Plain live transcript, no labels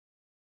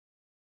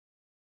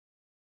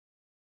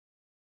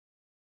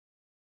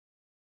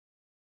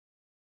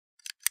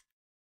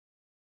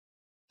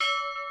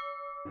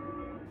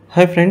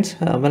Hi friends,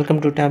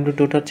 welcome to Tableau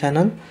Tutor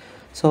channel.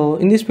 So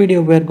in this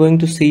video we are going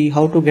to see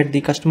how to get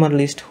the customer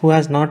list who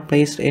has not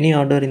placed any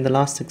order in the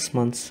last 6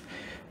 months.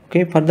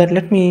 Okay, for that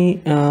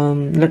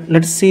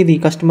let's see the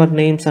customer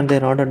names and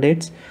their order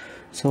dates.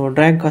 So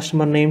drag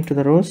customer name to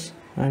the rows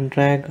and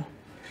drag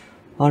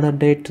order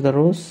date to the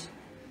rows.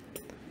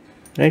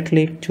 Right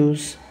click,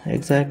 choose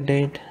exact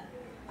date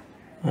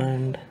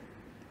and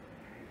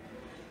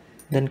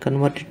then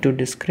convert it to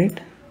discrete.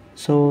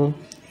 So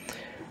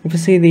if you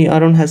see, the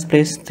Arun has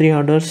placed 3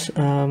 orders.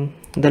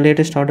 The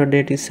latest order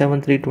date is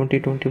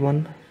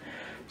 7/3/2021.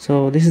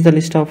 So this is the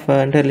list of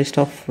entire list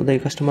of the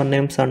customer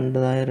names and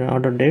their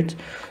order dates.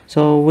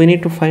 So we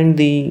need to find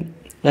the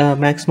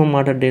maximum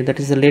order date, that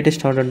is the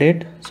latest order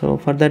date. So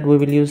for that we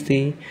will use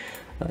the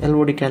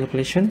LOD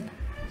calculation.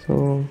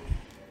 So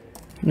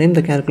name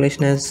the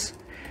calculation as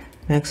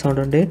max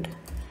order date.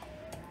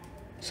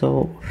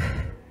 So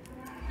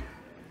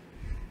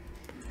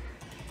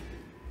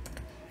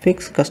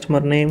fix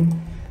customer name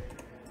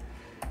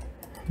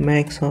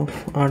max of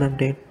order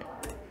date.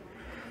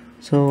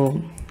 So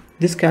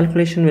this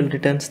calculation will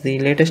returns the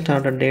latest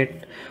order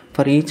date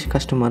for each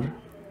customer.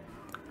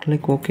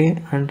 Click OK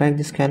and drag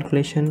this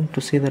calculation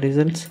to see the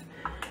results.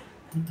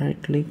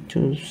 Right click,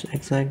 choose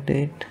exact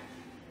date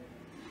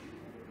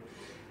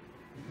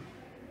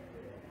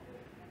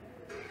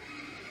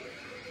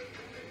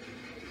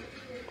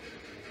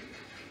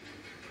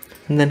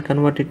and then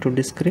convert it to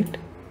discrete.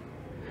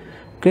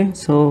 Okay,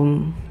 so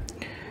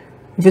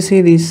if you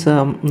see this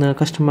the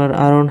customer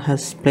Aaron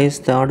has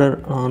placed the order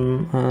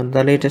on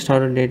the latest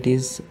order date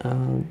is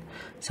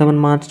 7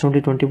 March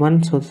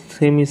 2021. So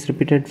same is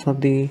repeated for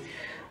the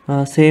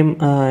same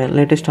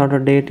latest order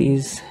date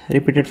is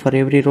repeated for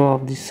every row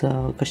of this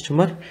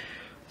customer.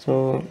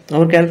 So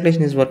our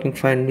calculation is working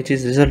fine, which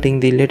is resulting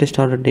the latest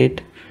order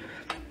date.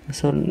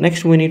 So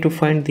next we need to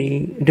find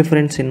the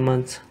difference in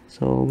months.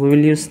 So we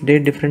will use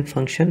Datediff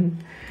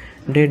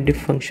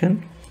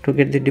function to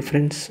get the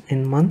difference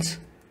in months.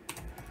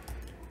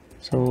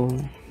 So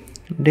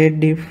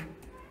Datediff,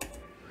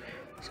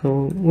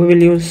 so we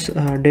will use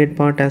date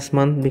part as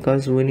month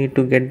because we need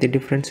to get the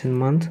difference in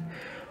month.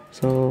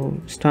 So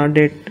start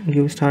date,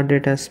 give start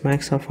date as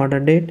max of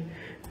order date,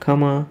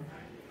 comma,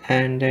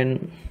 and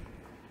then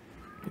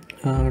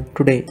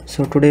today.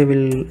 So today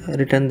will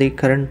return the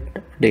current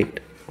date.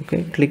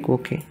 Okay, click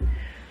OK.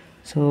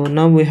 So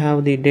now we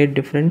have the date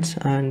difference,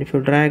 and if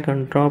you drag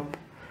and drop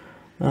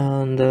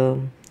the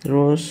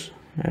rows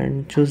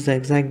and choose the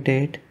exact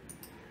date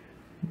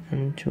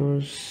and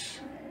choose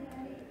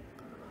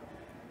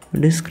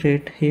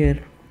discrete here,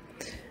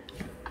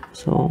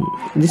 so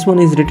this one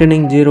is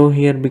returning 0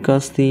 here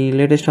because the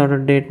latest order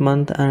date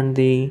month and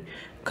the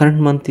current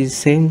month is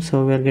same,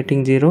 so we are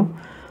getting 0.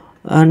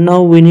 And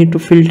now we need to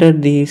filter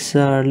this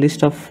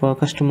list of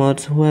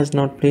customers who has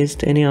not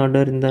placed any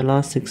order in the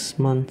last 6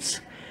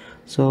 months.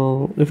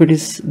 So if it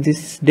is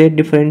this date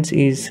difference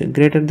is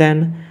greater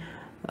than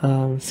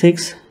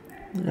 6,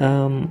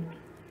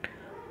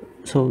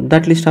 so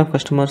that list of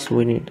customers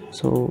we need.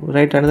 So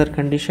write another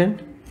condition.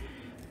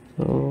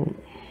 So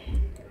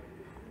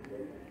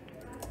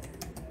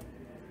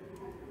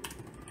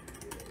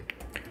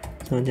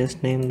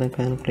just name the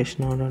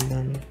calculation order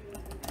then.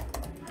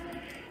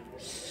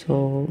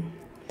 So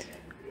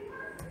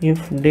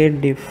if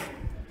Datediff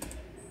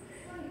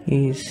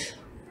is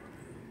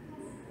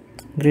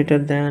greater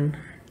than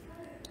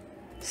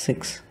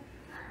 6,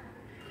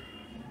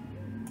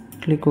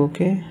 click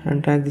OK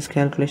and drag this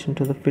calculation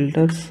to the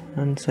filters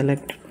and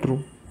select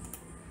true.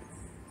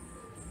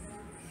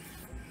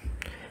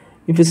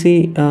 If you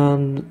see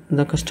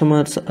the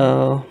customers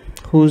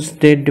whose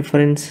date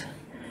difference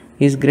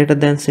is greater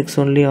than 6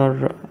 only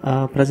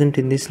are present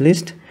in this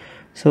list.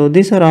 So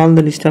these are all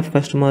the list of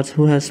customers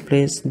who has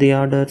placed the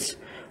orders,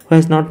 who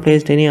has not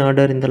placed any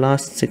order in the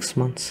last 6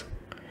 months.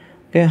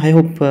 Okay, I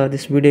hope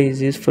this video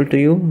is useful to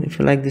you. If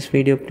you like this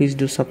video, please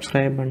do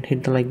subscribe and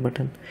hit the like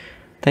button.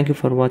 Thank you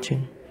for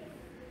watching.